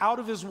he went out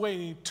of his way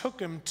and he took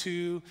him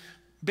to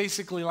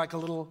basically like a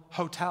little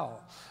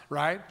hotel,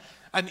 right?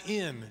 An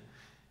inn.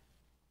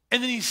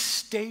 And then he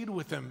stayed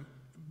with him.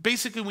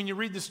 Basically, when you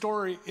read the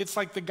story, it's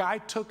like the guy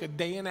took a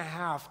day and a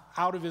half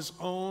out of his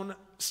own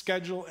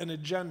schedule and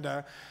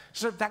agenda.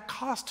 So that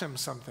cost him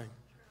something.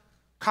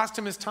 Cost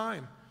him his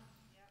time.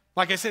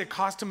 Like I said, it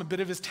cost him a bit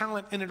of his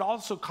talent, and it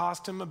also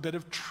cost him a bit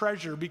of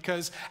treasure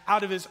because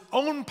out of his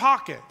own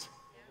pocket,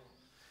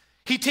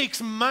 he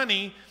takes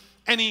money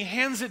and he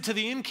hands it to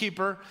the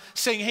innkeeper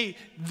saying, hey,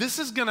 this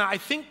is gonna, I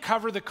think,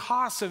 cover the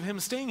costs of him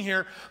staying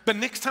here, but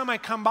next time I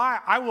come by,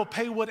 I will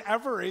pay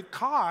whatever it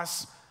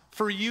costs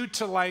for you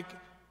to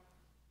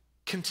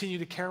continue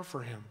to care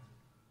for him.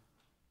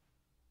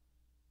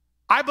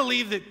 I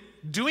believe that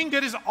doing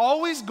good is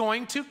always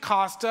going to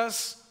cost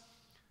us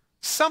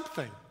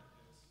something.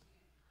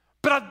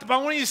 But I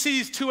want you to see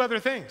these two other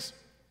things.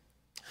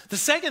 The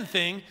second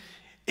thing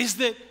is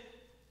that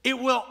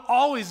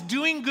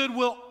doing good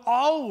will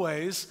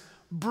always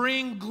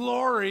bring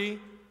glory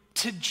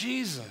to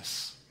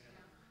Jesus.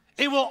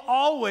 It will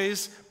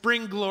always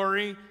bring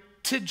glory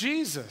to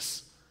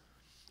Jesus.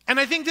 And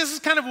I think this is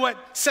kind of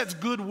what sets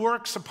good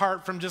works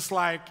apart from just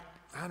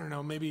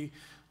maybe,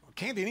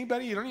 can't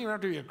anybody? You don't even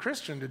have to be a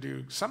Christian to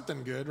do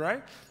something good,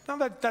 right? No,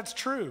 that's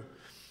true.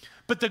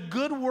 But the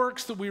good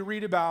works that we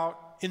read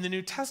about in the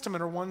New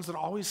Testament are ones that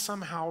always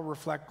somehow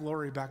reflect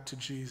glory back to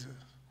Jesus.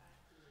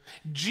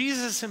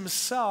 Jesus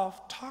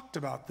himself talked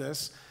about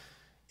this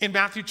in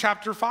Matthew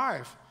chapter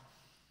 5.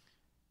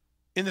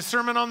 In the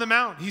Sermon on the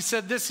Mount, he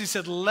said this, he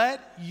said,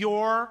 let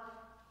your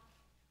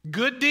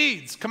good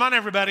deeds, come on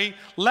everybody,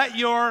 let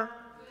your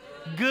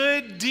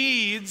good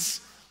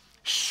deeds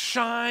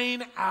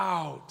shine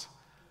out.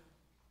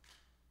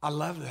 I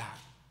love that.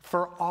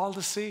 For all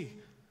to see.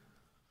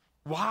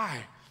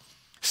 Why?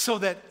 So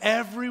that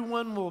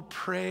everyone will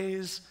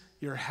praise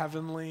your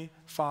heavenly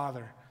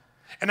Father.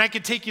 And I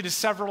could take you to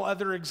several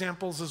other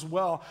examples as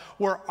well,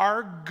 where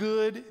our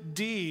good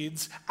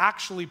deeds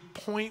actually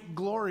point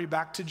glory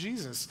back to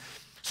Jesus.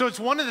 So it's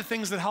one of the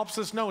things that helps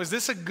us know, is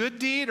this a good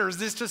deed or is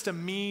this just a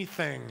me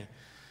thing?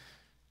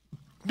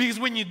 Because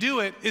when you do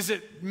it, is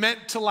it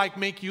meant to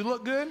make you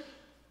look good?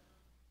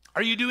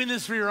 Are you doing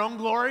this for your own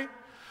glory?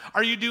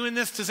 Are you doing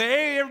this to say,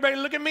 hey, everybody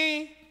look at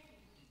me.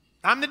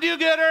 I'm the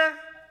do-gooder.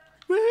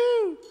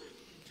 Woohoo!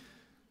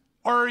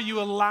 Or are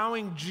you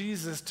allowing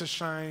Jesus to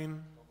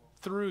shine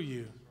through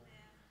you?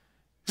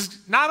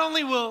 Not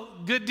only will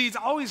good deeds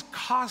always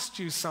cost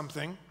you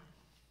something,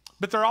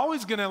 but they're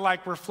always going to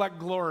reflect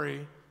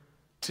glory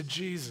to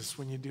Jesus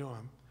when you do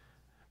them.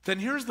 Then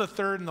here's the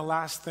third and the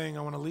last thing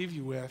I want to leave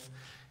you with,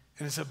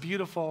 and it's a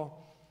beautiful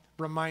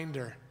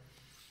reminder.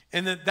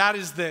 And that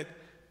is that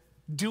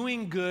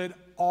doing good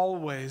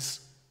always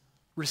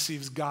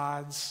receives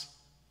God's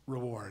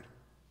reward.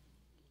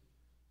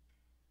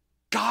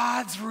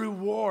 God's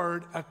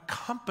reward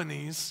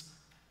accompanies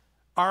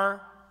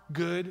our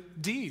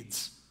good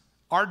deeds.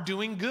 Our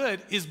doing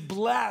good is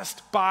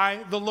blessed by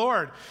the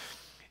Lord.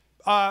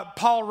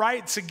 Paul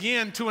writes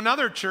again to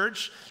another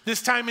church.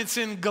 This time it's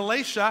in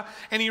Galatia,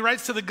 and he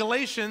writes to the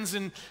Galatians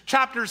in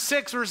chapter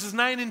 6, verses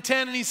 9 and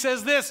 10, and he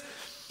says this,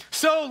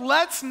 so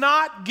let's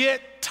not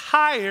get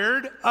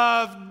tired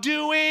of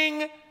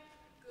doing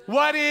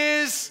what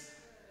is,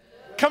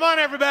 come on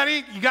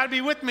everybody, you got to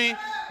be with me,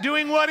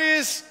 doing what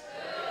is,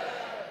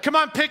 come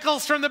on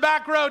Pickles from the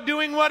back row,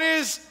 doing what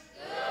is,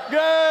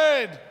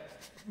 Good.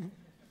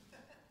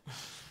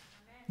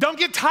 Don't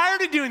get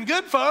tired of doing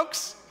good,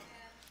 folks.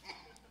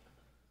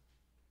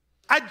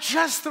 At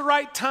just the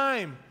right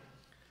time,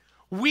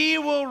 we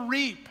will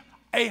reap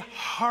a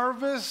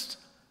harvest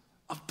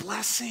of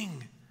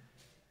blessing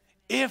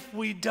if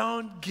we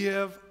don't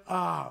give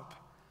up.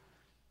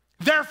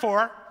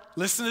 Therefore,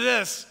 listen to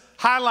this,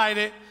 highlight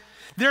it.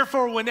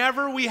 Therefore,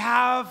 whenever we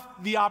have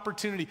the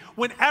opportunity,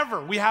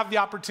 whenever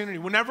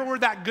we're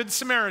that good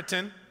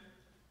Samaritan,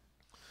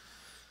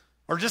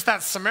 or just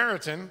that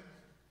Samaritan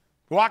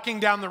walking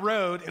down the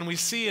road and we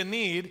see a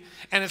need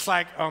and it's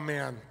like, oh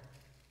man,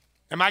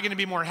 am I going to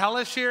be more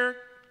hellish here?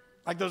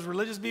 Like those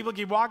religious people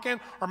keep walking?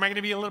 Or am I going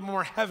to be a little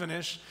more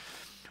heavenish?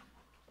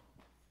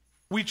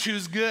 We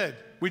choose good.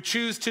 We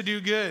choose to do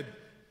good.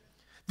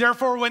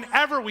 Therefore,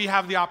 whenever we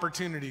have the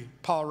opportunity,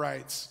 Paul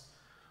writes,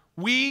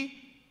 we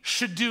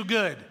should do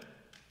good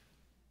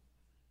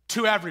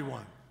to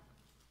everyone.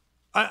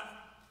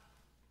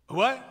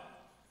 What?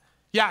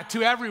 Yeah,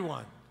 to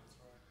everyone.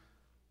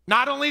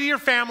 Not only to your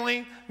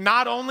family,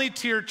 not only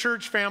to your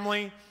church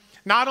family,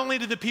 not only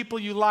to the people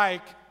you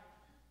like,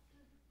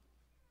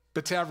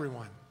 but to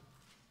everyone.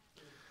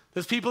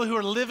 There's people who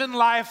are living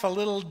life a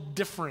little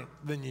different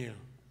than you,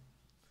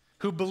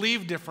 who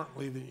believe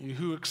differently than you,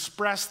 who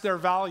express their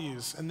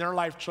values and their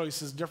life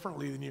choices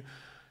differently than you.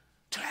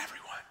 To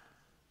everyone.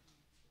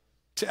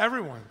 To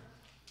everyone.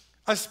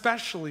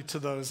 Especially to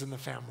those in the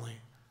family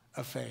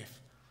of faith.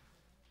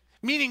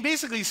 Meaning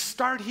basically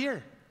start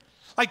here.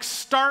 Like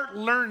start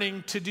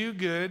learning to do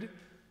good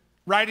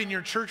right in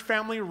your church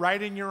family,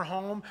 right in your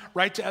home,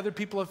 right to other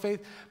people of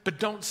faith. But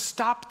don't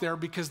stop there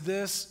because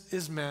this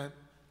is meant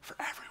for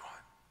everyone.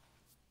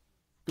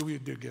 That we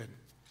would do good.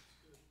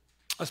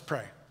 Let's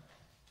pray.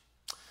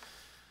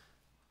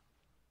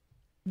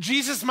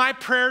 Jesus, my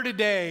prayer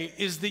today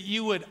is that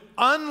you would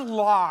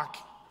unlock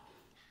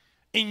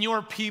in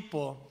your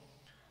people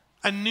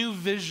a new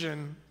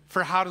vision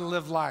for how to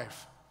live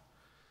life.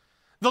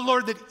 The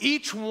Lord, that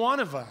each one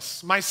of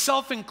us,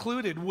 myself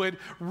included, would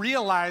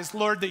realize,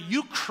 Lord, that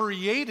you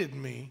created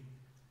me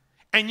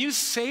and you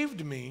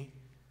saved me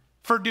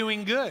for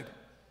doing good.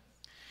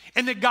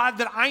 And that, God,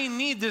 that I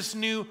need this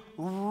new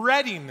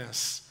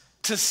readiness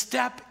to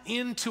step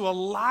into a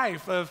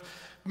life of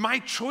my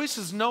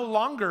choices no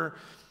longer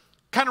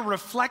kind of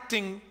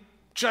reflecting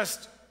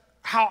just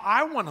how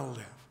I want to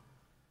live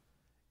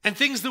and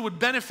things that would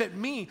benefit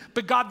me,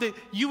 but God, that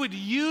you would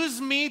use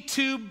me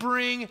to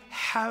bring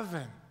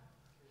heaven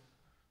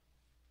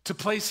to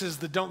places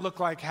that don't look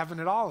like heaven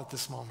at all at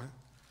this moment.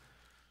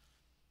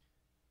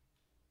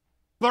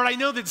 Lord, I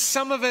know that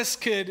some of us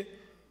could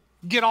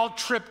get all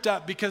tripped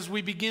up because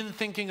we begin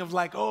thinking of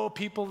like, oh,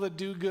 people that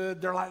do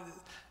good, they're like,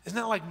 isn't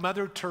that like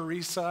Mother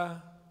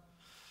Teresa?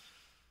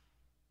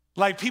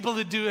 Like people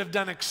that have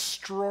done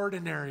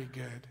extraordinary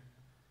good.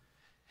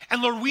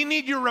 And Lord, we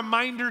need your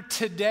reminder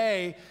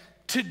today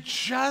to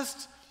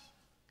just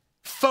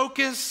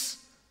focus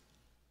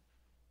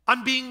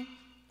on being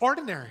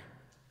ordinary.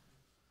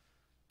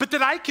 But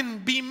that I can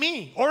be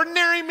me,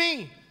 ordinary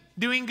me,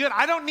 doing good.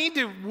 I don't need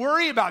to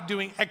worry about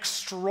doing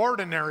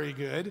extraordinary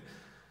good.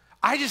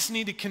 I just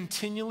need to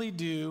continually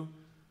do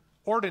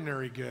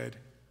ordinary good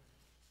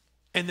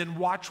and then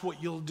watch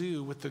what you'll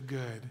do with the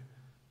good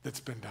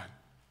that's been done.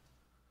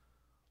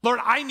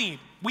 Lord,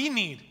 we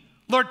need,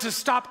 Lord, to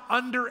stop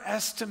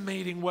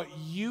underestimating what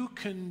you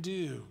can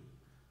do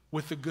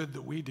with the good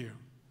that we do.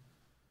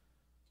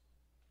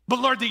 But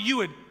Lord, that you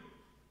would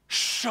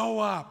show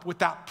up with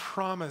that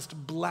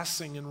promised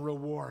blessing and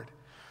reward.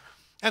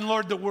 And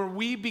Lord, that where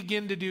we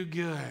begin to do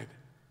good,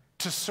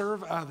 to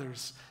serve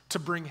others, to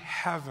bring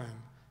heaven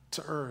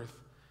to earth,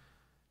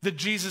 that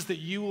Jesus, that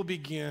you will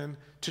begin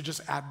to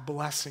just add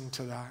blessing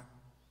to that.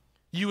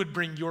 You would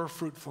bring your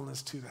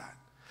fruitfulness to that.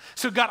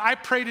 So God, I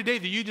pray today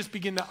that you just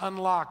begin to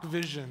unlock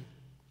vision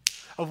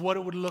of what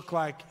it would look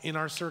like in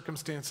our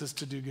circumstances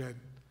to do good.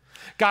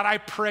 God, I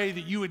pray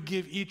that you would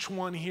give each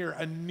one here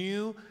a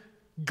new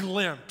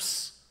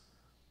glimpse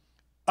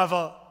of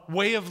a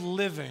way of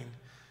living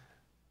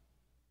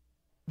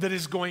that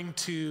is going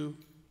to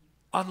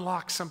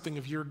unlock something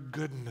of your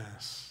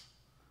goodness,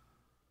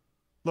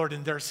 Lord,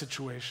 in their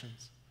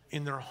situations,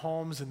 in their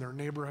homes, in their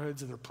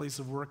neighborhoods, in their place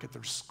of work, at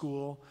their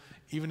school,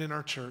 even in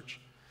our church.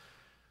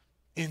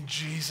 In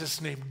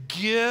Jesus' name,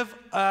 give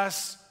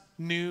us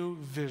new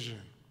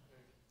vision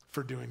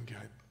for doing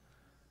good.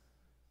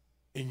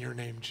 In your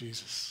name,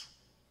 Jesus.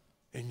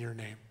 In your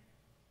name.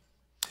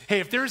 Hey,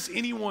 if there's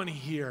anyone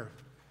here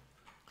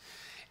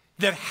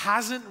that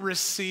hasn't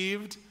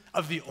received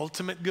of the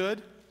ultimate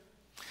good,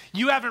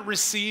 you haven't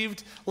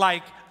received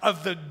like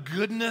of the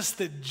goodness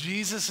that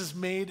Jesus has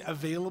made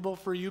available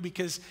for you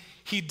because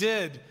he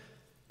did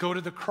go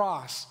to the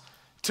cross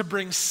to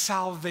bring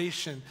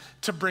salvation,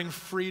 to bring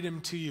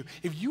freedom to you.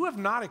 If you have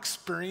not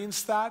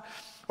experienced that,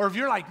 or if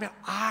you're like, man,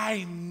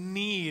 I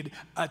need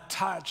a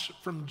touch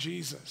from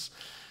Jesus,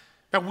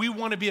 and we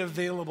want to be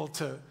available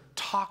to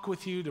talk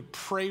with you, to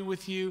pray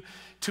with you,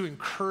 to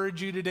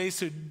encourage you today.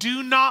 So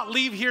do not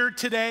leave here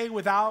today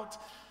without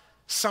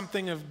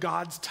something of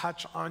God's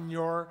touch on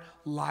your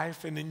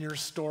life and in your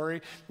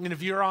story. And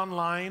if you're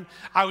online,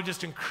 I would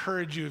just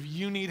encourage you, if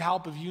you need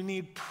help, if you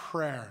need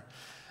prayer,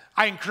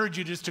 I encourage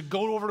you just to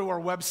go over to our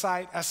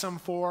website,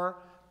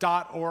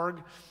 sm4.org.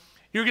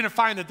 You're going to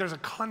find that there's a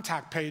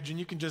contact page, and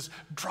you can just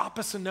drop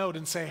us a note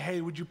and say,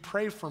 hey, would you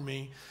pray for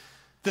me?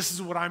 This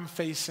is what I'm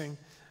facing.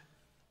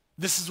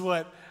 This is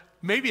what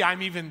maybe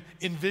I'm even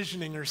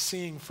envisioning or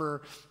seeing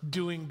for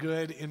doing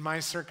good in my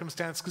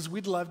circumstance, because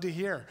we'd love to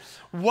hear.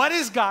 What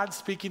is God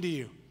speaking to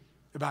you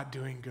about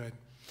doing good?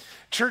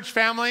 Church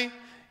family,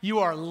 you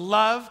are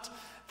loved.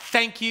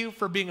 Thank you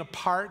for being a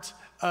part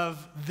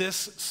of this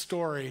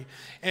story.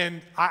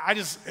 And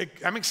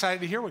I'm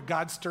excited to hear what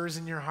God stirs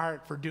in your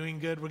heart for doing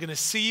good. We're going to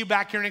see you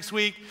back here next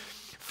week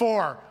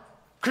for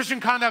Christian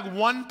Conduct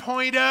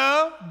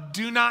 1.0.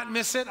 Do not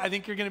miss it. I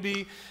think you're going to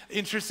be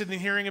interested in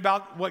hearing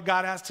about what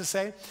God has to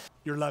say.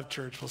 You're loved,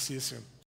 church. We'll see you soon.